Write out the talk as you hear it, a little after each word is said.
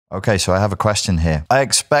Okay, so I have a question here. I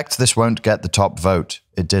expect this won't get the top vote.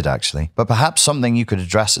 It did actually, but perhaps something you could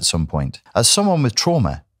address at some point. As someone with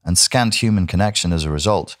trauma and scant human connection as a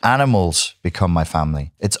result, animals become my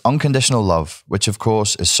family. It's unconditional love, which of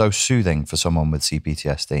course is so soothing for someone with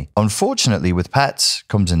CPTSD. Unfortunately, with pets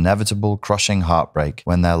comes inevitable crushing heartbreak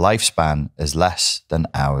when their lifespan is less than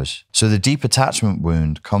ours. So the deep attachment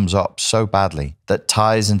wound comes up so badly that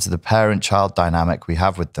ties into the parent-child dynamic we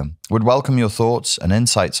have with them. Would welcome your thoughts and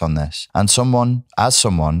insights on this. And as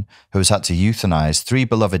someone who has had to euthanize 3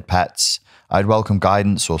 beloved pets, I'd welcome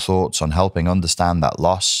guidance or thoughts on helping understand that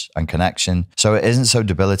loss and connection so it isn't so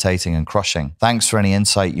debilitating and crushing. Thanks for any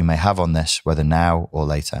insight you may have on this, whether now or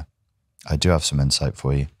later. I do have some insight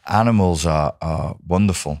for you. Animals are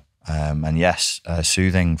wonderful and yes,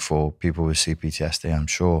 soothing for people with CPTSD, I'm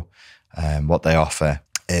sure. What they offer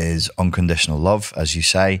is unconditional love, as you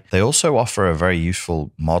say. They also offer a very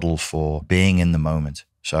useful model for being in the moment.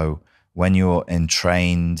 So when you're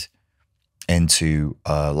entrained into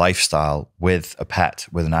a lifestyle with a pet,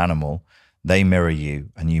 with an animal, they mirror you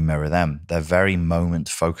and you mirror them. They're very moment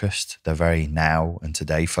focused. They're very now and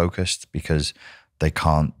today focused because they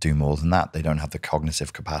can't do more than that. They don't have the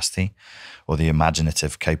cognitive capacity or the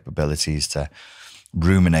imaginative capabilities to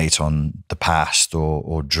ruminate on the past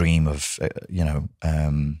or dream of,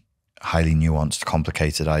 highly nuanced,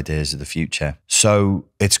 complicated ideas of the future. So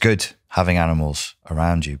it's good having animals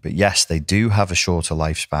around you. But yes, they do have a shorter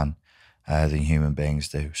lifespan than human beings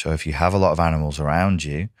do. So if you have a lot of animals around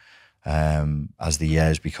you, as the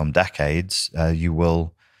years become decades, you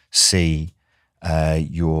will see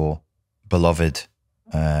your beloved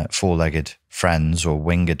 4-legged friends or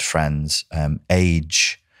winged friends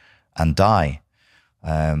age and die.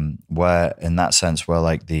 Where in that sense, we're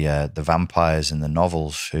like the vampires in the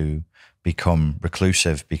novels who become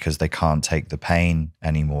reclusive because they can't take the pain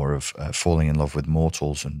anymore of falling in love with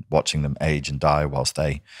mortals and watching them age and die whilst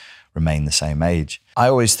they remain the same age. I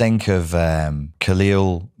always think of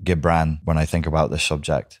Khalil Gibran when I think about this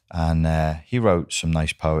subject, and he wrote some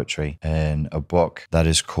nice poetry in a book that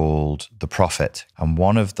is called The Prophet, and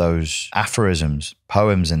one of those aphorisms,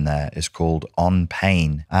 poems in there is called On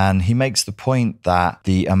Pain, and he makes the point that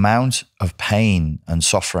the amount of pain and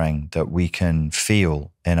suffering that we can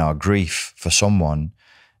feel in our grief for someone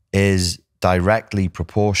is directly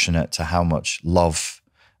proportionate to how much love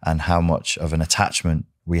and how much of an attachment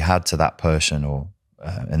we had to that person, or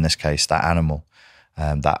in this case, that animal,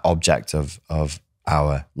 that object of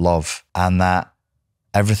our love, and that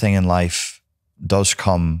everything in life does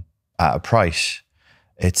come at a price.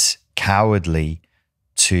 It's cowardly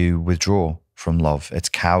to withdraw from love. It's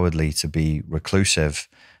cowardly to be reclusive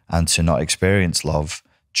and to not experience love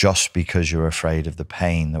just because you're afraid of the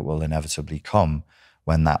pain that will inevitably come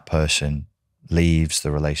when that person leaves,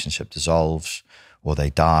 the relationship dissolves, or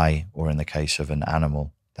they die, or in the case of an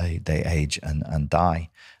animal, they age and die,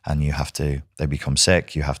 and they become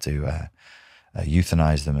sick. You have to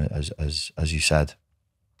euthanize them, as you said,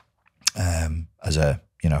 as a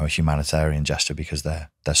humanitarian gesture because they're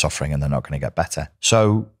suffering and they're not going to get better.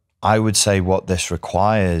 So I would say what this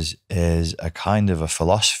requires is a kind of a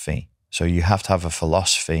philosophy. So you have to have a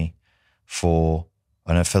philosophy and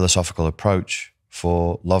a philosophical approach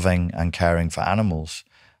for loving and caring for animals.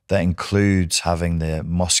 That includes having the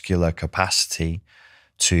muscular capacity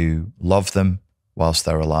to love them whilst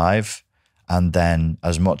they're alive. And then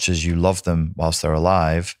as much as you love them whilst they're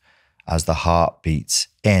alive, as the heart beats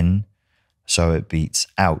in, so it beats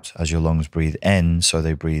out. As your lungs breathe in, so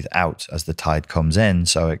they breathe out. As the tide comes in,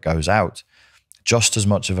 so it goes out. Just as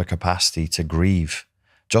much of a capacity to grieve,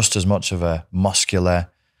 just as much of a muscular,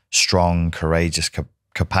 strong, courageous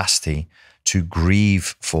capacity to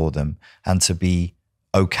grieve for them and to be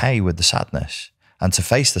okay with the sadness and to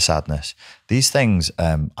face the sadness. These things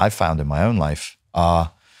I've found in my own life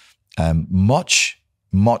are much,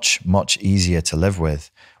 much, much easier to live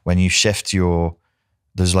with when you shift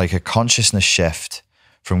there's like a consciousness shift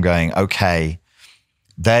from going, okay,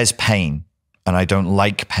 there's pain and I don't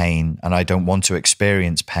like pain and I don't want to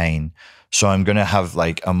experience pain. So I'm going to have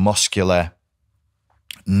like a muscular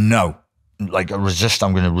no, like a resist.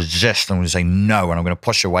 I'm going to resist. I'm going to say no, and I'm going to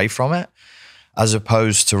push away from it, as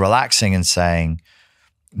opposed to relaxing and saying,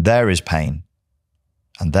 there is pain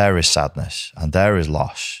and there is sadness and there is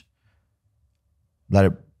loss.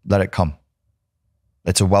 Let it come.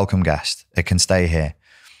 It's a welcome guest. It can stay here.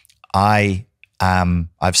 I've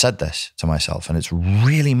said this to myself and it's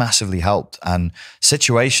really massively helped. And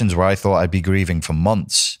situations where I thought I'd be grieving for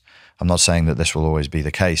months, I'm not saying that this will always be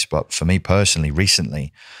the case, but for me personally,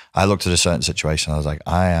 recently, I looked at a certain situation. I was like,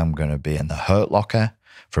 I am going to be in the hurt locker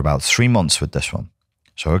for about 3 months with this one.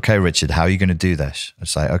 So, okay, Richard, how are you going to do this?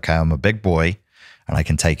 It's like, okay, I'm a big boy and I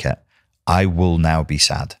can take it. I will now be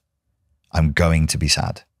sad. I'm going to be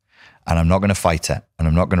sad. And I'm not going to fight it and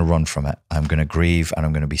I'm not going to run from it. I'm going to grieve and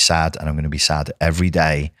I'm going to be sad and I'm going to be sad every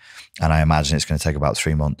day. And I imagine it's going to take about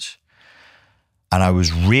 3 months. And I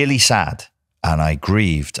was really sad and I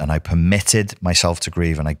grieved and I permitted myself to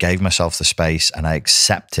grieve and I gave myself the space and I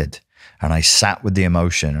accepted and I sat with the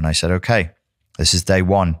emotion and I said, okay, this is day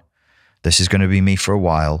one. This is going to be me for a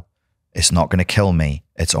while. It's not going to kill me.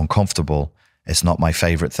 It's uncomfortable. It's not my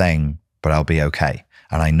favorite thing, but I'll be okay.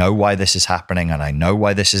 And I know why this is happening and I know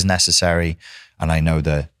why this is necessary. And I know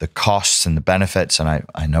the costs and the benefits and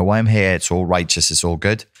I know why I'm here. It's all righteous. It's all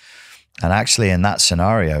good. And actually in that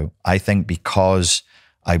scenario, I think because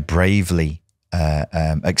I bravely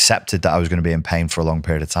accepted that I was going to be in pain for a long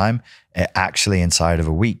period of time, it actually inside of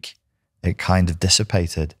a week, it kind of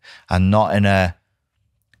dissipated. And not in a,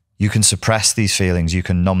 you can suppress these feelings, you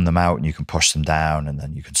can numb them out and you can push them down and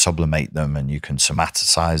then you can sublimate them and you can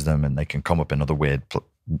somaticize them and they can come up in other weird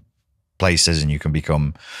places and you can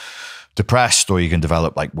become depressed or you can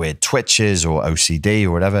develop like weird twitches or OCD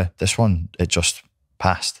or whatever. This one, it just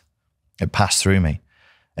passed. It passed through me.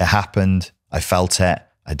 It happened. I felt it.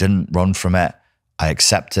 I didn't run from it. I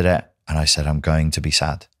accepted it. And I said, I'm going to be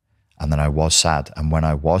sad. And then I was sad. And when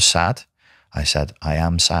I was sad, I said, I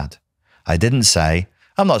am sad. I didn't say,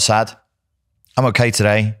 I'm not sad. I'm okay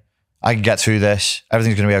today. I can get through this.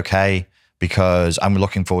 Everything's going to be okay because I'm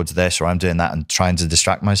looking forward to this or I'm doing that and trying to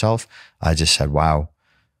distract myself. I just said, wow,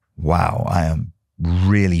 I am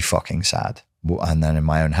really fucking sad. And then in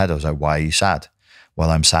my own head, I was like, why are you sad?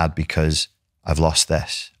 Well, I'm sad because I've lost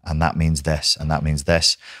this and that means this and that means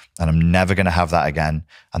this. And I'm never going to have that again.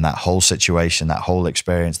 And that whole situation, that whole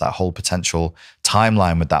experience, that whole potential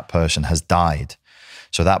timeline with that person has died.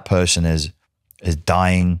 So that person is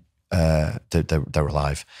dying. They're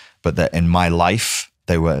alive, but that in my life,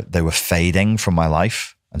 they were fading from my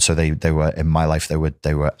life. And so they were in my life, they were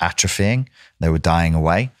atrophying, they were dying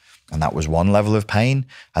away. And that was one level of pain.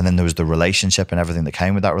 And then there was the relationship and everything that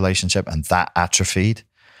came with that relationship. And that atrophied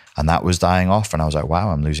and that was dying off. And I was like, wow,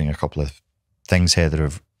 I'm losing a couple of things here that are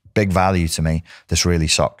of big value to me. This really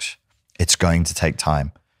sucks. It's going to take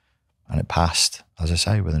time. And it passed, as I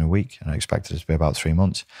say, within a week. And I expected it to be about 3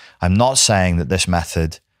 months. I'm not saying that this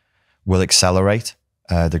method will accelerate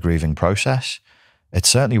the grieving process. It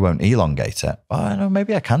certainly won't elongate it. Well, I know,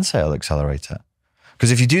 maybe I can say it'll accelerate it.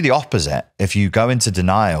 Because if you do the opposite, if you go into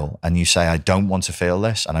denial and you say, I don't want to feel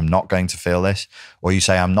this and I'm not going to feel this, or you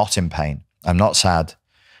say, I'm not in pain, I'm not sad,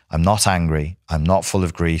 I'm not angry, I'm not full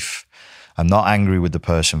of grief, I'm not angry with the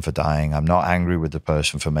person for dying, I'm not angry with the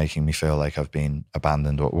person for making me feel like I've been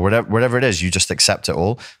abandoned or whatever it is, you just accept it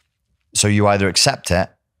all. So you either accept it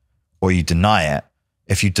or you deny it.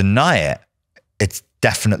 If you deny it, it's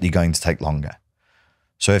definitely going to take longer.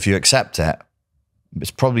 So if you accept it, it's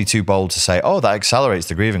probably too bold to say, oh, that accelerates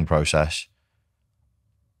the grieving process.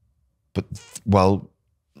 But, well,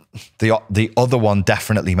 the other one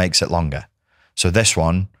definitely makes it longer. So this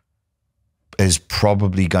one is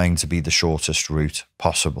probably going to be the shortest route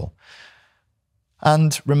possible.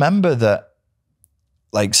 And remember that,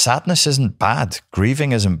 like, sadness isn't bad.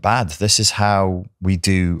 Grieving isn't bad. This is how we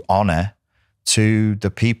do honor to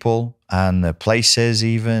the people and the places,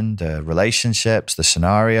 even the relationships, the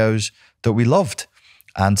scenarios that we loved,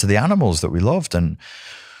 and to the animals that we loved, and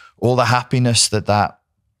all the happiness that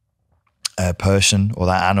person or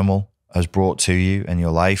that animal has brought to you in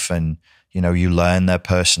your life. And, you know, you learn their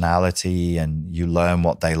personality and you learn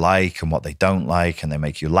what they like and what they don't like, and they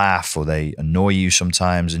make you laugh or they annoy you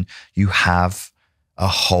sometimes, and you have a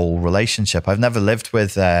whole relationship. I've never lived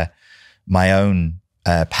with my own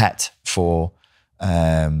pet for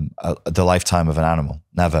the lifetime of an animal,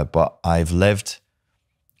 never, but I've lived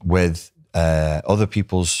with other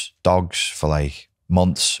people's dogs for like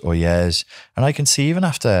months or years. And I can see even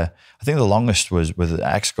after, I think the longest was with an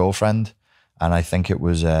ex-girlfriend, and I think it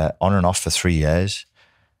was on and off for 3 years.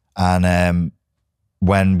 And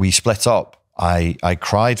when we split up, I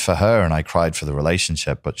cried for her and I cried for the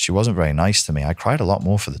relationship, but she wasn't very nice to me. I cried a lot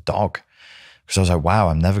more for the dog because I was like, wow,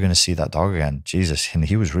 I'm never going to see that dog again. Jesus. And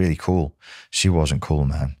he was really cool. She wasn't cool,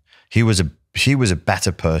 man. He was a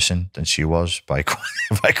better person than she was by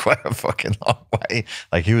quite a fucking long way.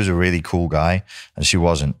 Like, he was a really cool guy and she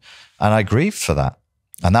wasn't. And I grieved for that.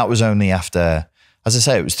 And that was only after, as I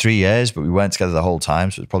say, it was 3 years, but we weren't together the whole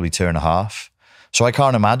time. So it was probably 2.5. So I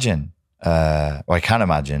can't imagine, I can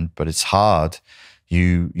imagine, but it's hard.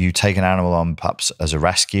 You take an animal on perhaps as a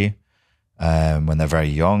rescue, when they're very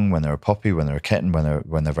young, when they're a puppy, when they're a kitten,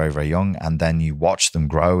 when they're very, very young. And then you watch them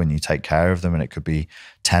grow and you take care of them. And it could be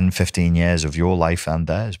 10, 15 years of your life and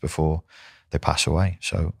theirs before they pass away.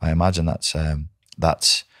 So I imagine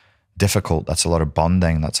that's difficult. That's a lot of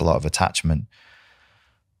bonding. That's a lot of attachment.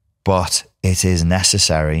 But it is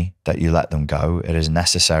necessary that you let them go. It is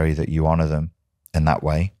necessary that you honor them in that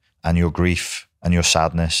way. And your grief and your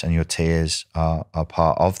sadness and your tears are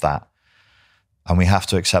part of that. And we have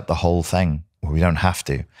to accept the whole thing. Well, we don't have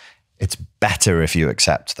to. It's better if you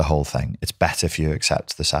accept the whole thing. It's better if you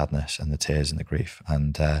accept the sadness and the tears and the grief,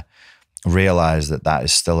 and realize that that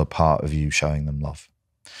is still a part of you showing them love.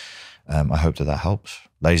 I hope that helps.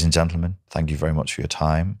 Ladies and gentlemen, thank you very much for your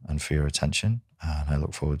time and for your attention. And I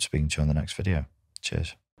look forward to speaking to you on the next video.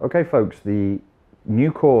 Cheers. Okay, folks, the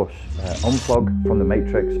new course, Unplug from the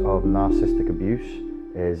Matrix of Narcissistic Abuse,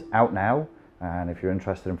 is out now. And if you're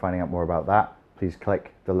interested in finding out more about that, please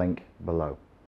click the link below.